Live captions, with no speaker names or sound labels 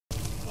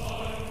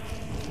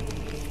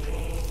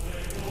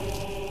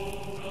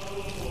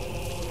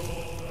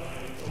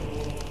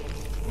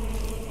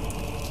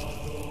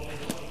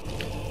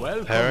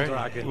Welcome, Harry,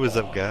 Dragon. what's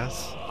up,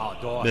 guys?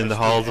 Our door In the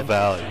has halls been of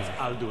Valley. empty since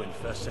Alduin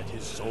first set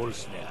his soul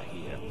snare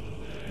here.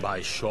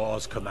 By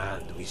Shaw's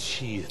command, we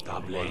sheathed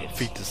our blades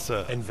Feet to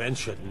serve. and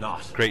ventured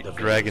not Great the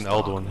dragon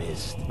dark Alduin.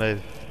 mist.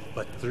 Maybe.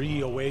 But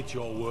three await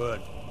your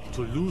word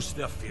to loose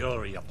their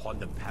fury upon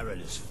the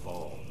perilous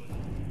foe.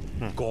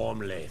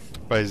 Gormlaith,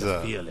 Everybody's, the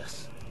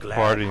fearless, partying in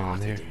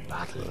glad-hearted here. in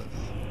battle.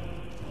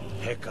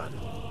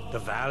 Hecon, the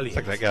valiant,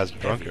 like that guy's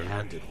drunk already.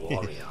 heavy-handed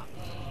warrior.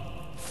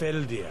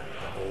 Feldir, the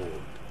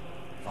old,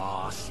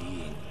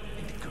 far-seeing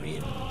and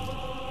grim.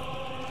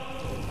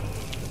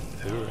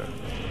 Hoorah.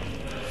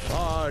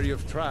 Far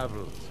you've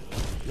traveled,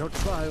 your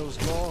trials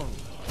long,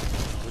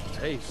 with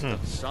taste of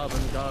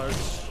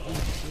Sovngarde's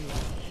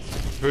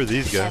sweet. Who are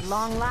these guys? At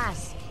long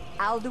last,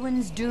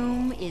 Alduin's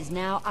doom is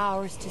now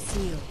ours to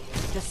seal.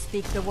 Just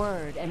speak the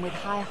word, and with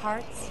high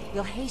hearts,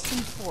 we'll hasten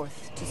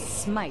forth to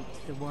smite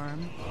the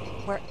worm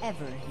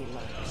wherever he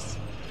lurks.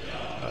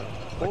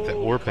 Like that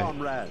war paint.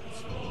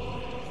 Comrades,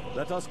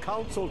 let us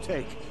counsel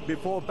take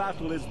before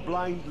battle is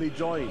blindly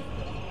joined.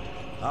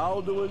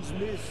 Alduin's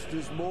mist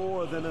is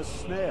more than a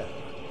snare.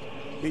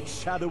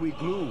 Its shadowy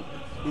gloom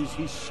is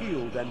his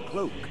shield and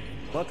cloak.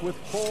 But with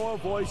 4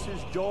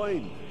 voices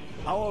joined,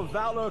 our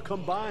valor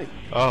combined,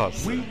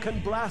 we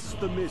can blast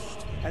the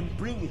mist and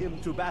bring him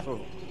to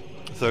battle.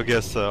 So I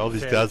guess all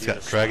these guys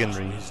got dragon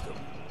rings. Wisdom.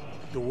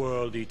 The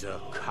World Eater,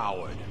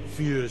 coward,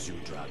 fears you,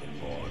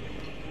 Dragonborn.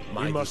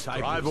 We must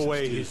drive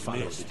away his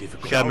mist.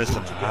 Got missing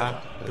an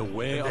eye. The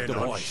way of the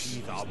voice,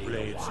 our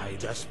blades in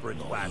desperate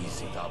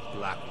quest,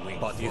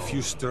 but if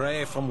you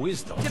stray from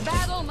wisdom, To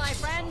battle, my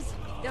friends!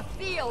 The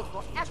field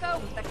will echo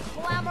with the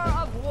clamor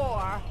of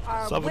war.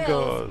 Our Sovngarde.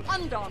 wills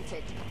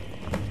undaunted.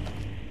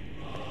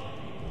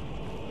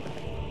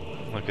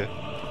 Okay.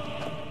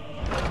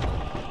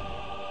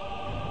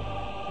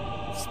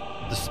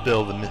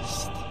 Dispel the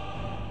mist.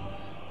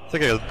 I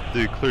think I gotta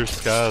do clear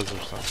skies or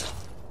something.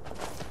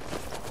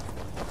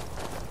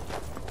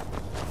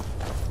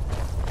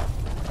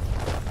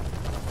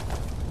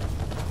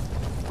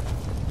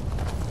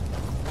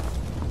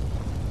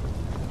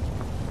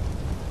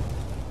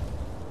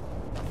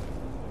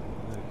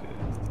 Okay.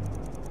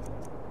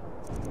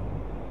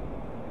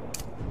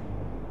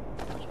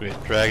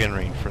 Sweet dragon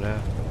ring for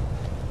now.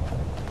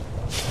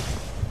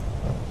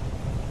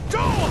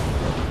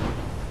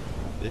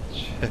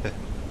 Bitch.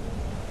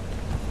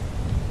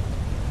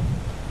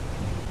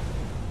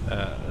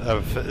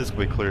 This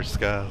will be clear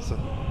skies. So.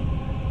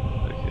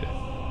 Okay.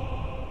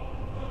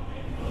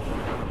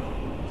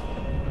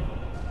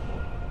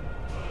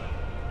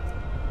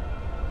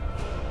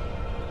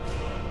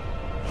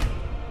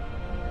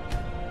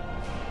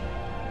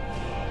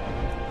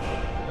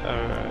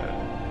 Alright.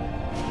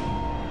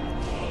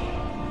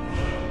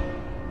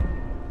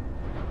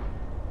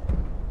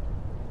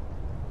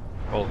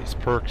 All these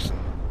perks.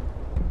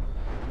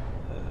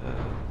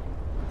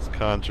 It's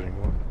conjuring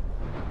one.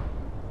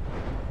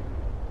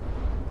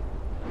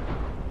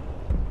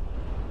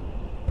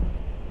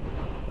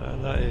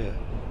 Not yet.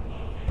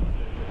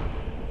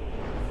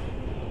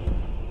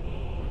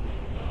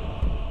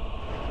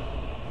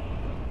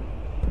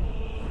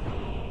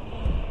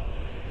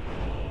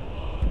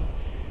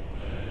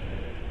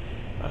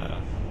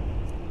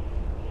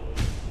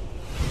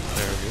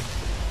 There we go.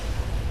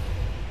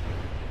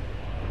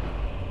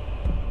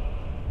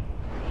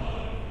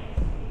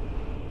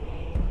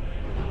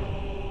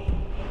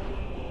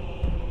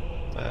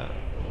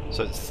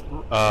 So it's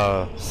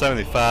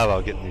 75.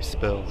 I'll get new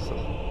spells. So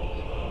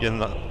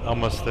getting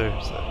almost there.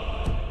 So.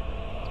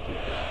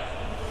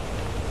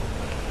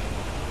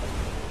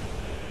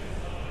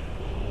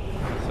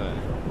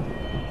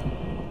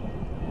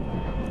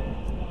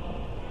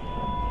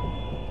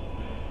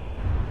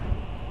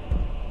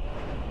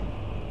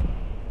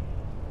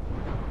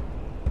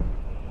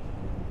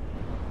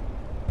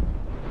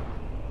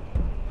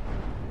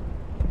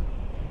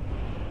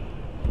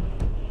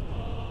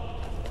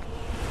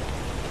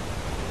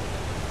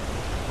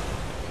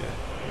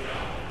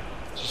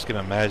 Just get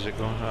a magic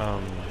going.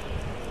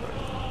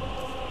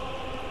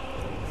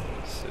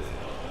 Let's see.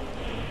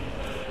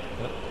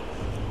 Yep.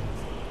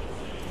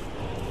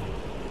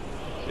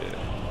 Okay.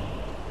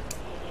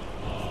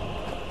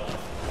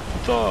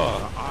 The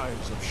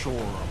eyes of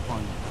shore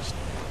upon us.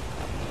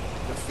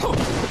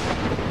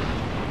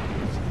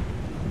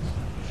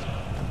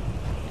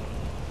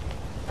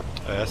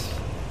 Yes,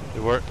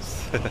 it works.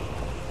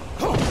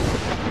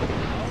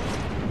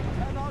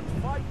 Cannot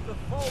fight the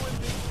foe in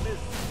this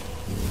mist.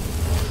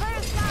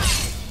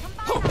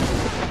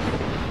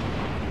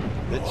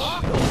 Bitch.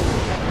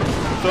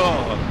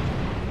 Dog.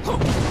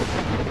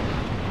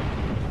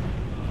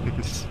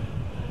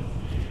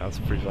 That's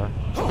pretty fun.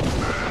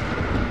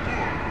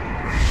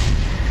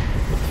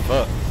 What the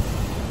fuck?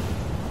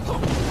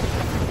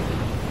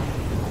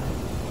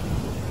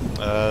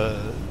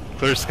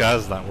 Clear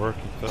skies not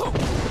working. But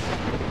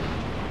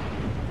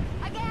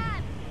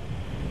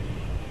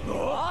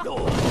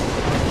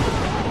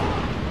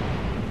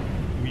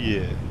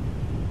yeah.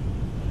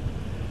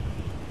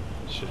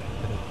 Shit.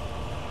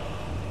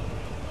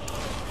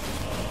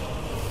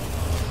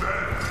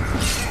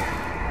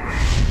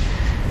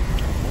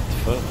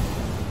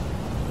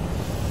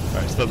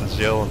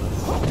 yelling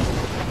this.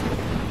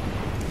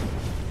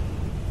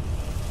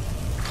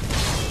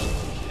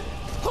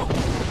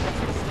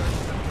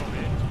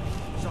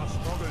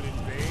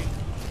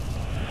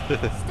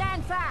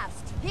 Stand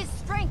fast. His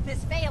strength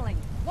is failing.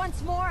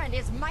 Once more and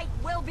his might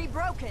will be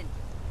broken.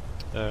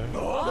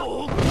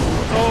 Oh.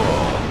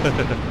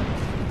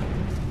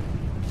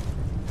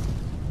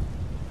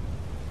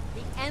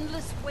 The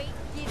endless weight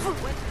gives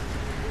way.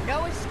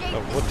 No escape.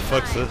 Oh, what the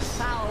fuck's this?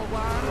 Foul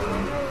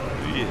worm.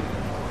 Yeah.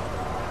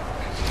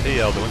 Hey,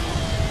 Alduin.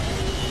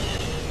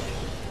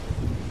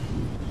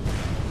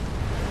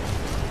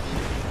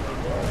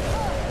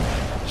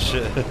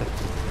 Shit.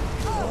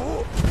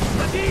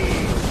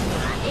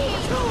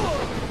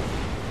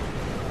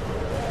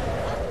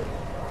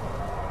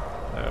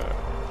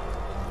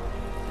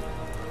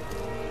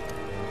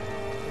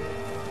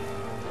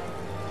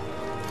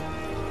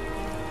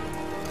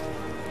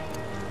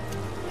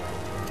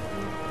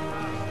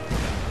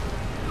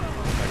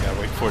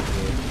 For it to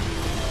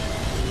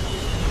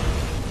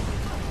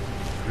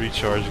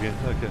recharge again.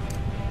 Okay.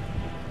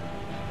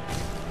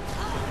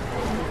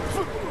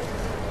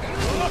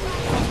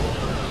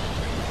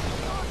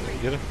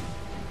 Get him.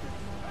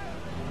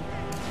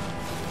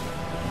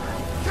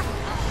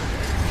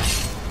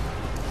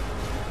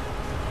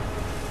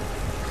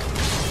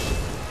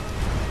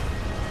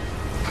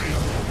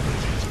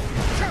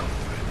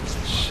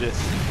 Shit.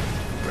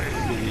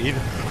 Eat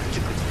him.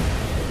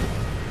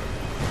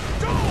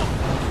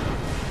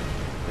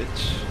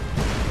 Bitch.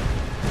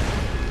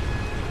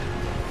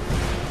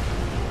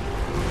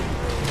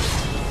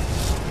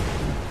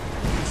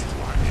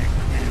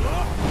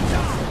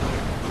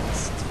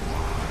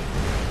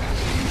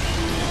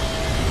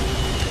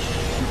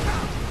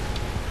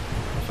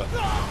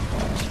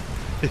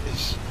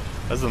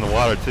 That's in the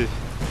water too.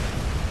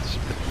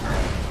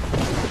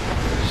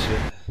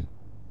 Shit.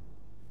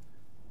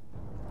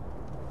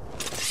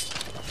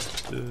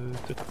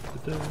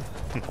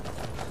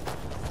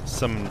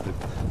 Some.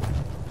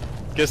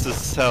 Guess this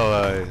is how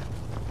I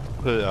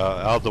put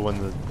Alduin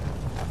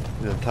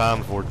in the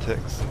time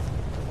vortex.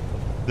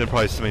 Then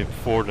probably send me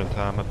forward in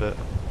time a bit.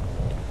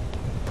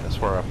 That's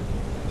where I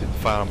did the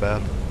final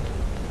battle.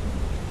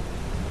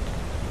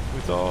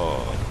 With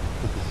all.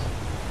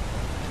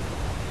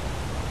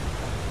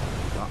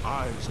 The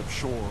eyes of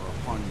shore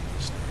upon you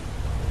this day.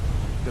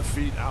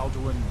 Defeat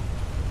Alduin,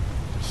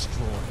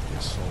 destroy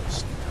his soul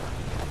sneaker.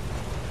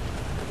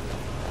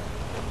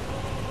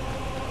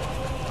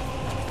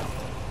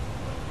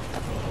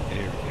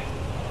 Here we go.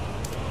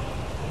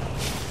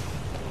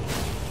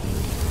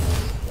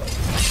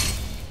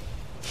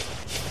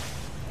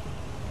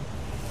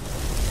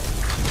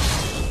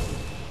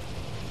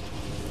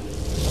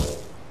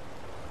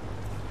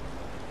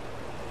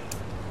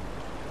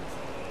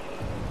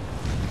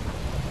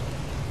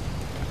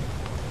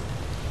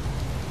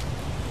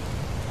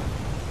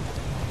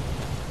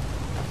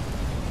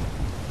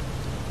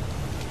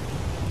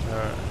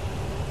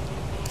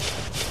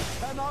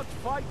 Cannot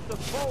fight the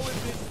foe in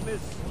this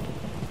mist.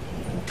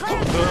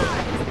 Clear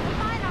skies!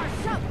 Align our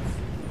shouts!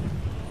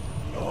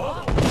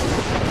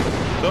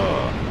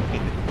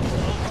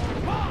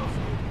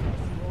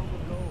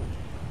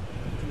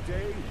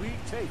 Today we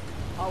take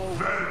our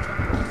way.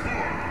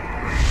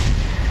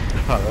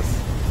 Oh, that's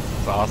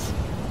awesome.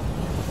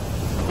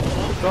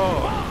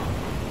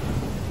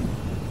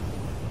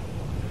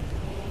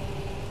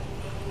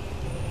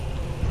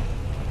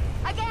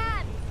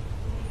 Again!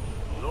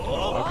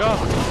 Okay.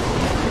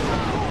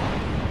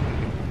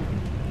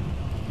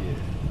 Yeah,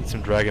 need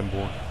some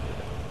Dragonborn.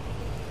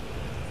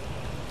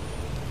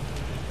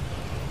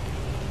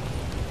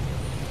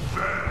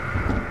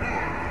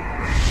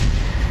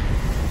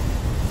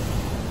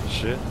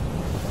 Shit.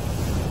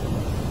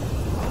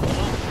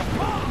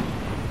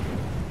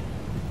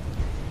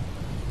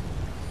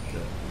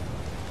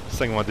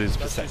 Thing I want to do is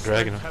put that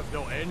dragon. Have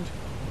no end.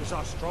 Is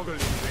our struggle in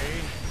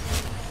vain?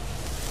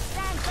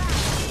 Stand back!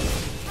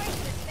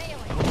 Strength is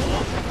failing.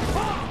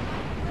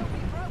 Will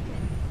be broken.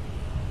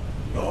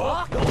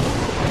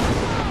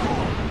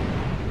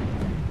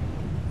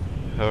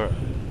 Alright.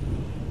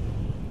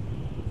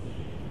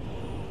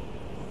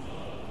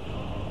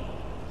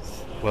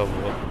 Level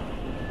up.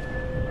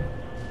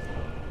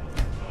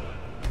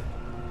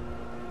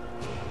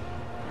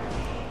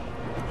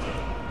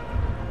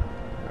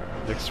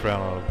 Next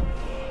round I'll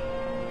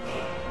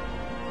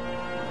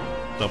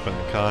dump in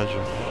the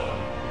conjure.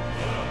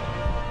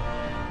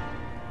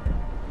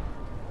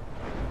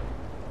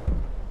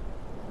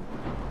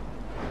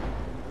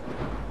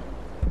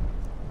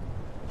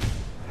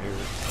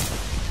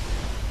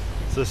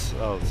 Is this?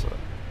 Oh, it's okay.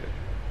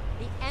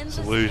 The endless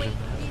illusion. weight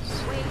gives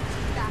way to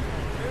battle.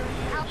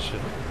 Out.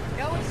 Shit.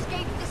 No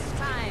escape this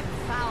time,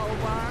 foul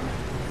worm.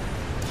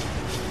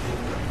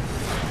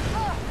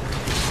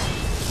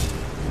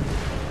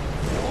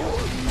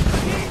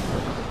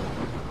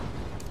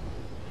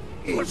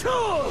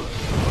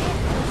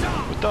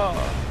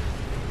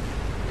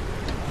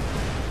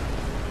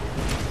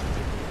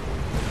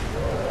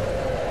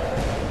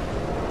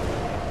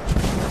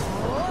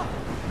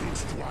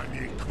 It's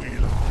 20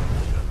 Quila.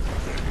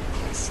 Very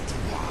close to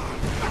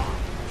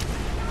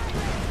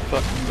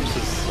fuck? Where's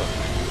this?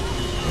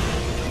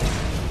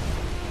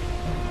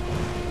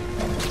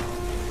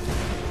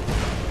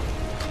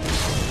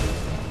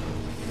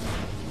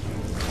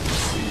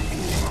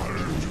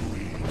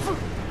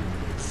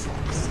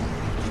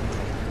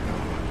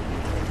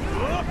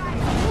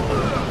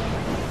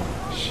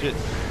 Shit.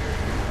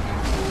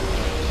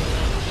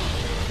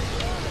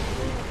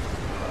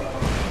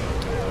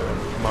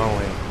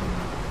 Molly.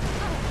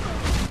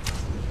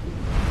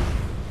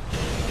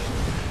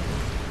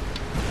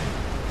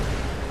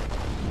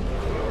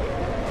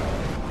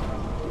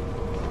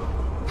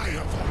 I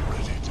have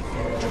already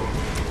defeated you.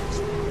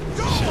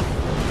 Go!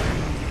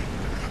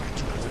 I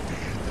do not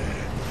appear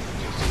there.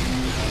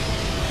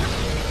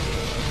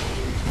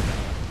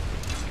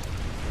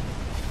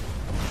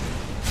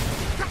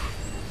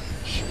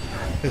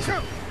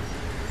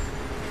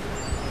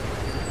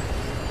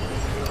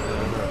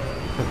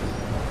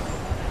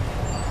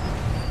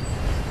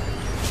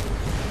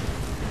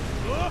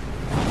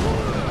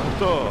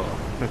 Oh.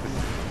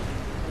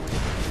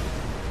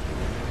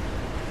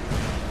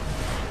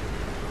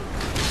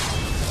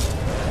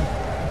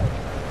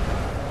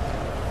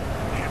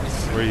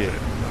 Where are you at?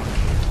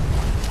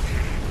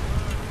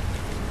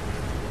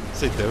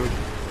 Say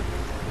dude.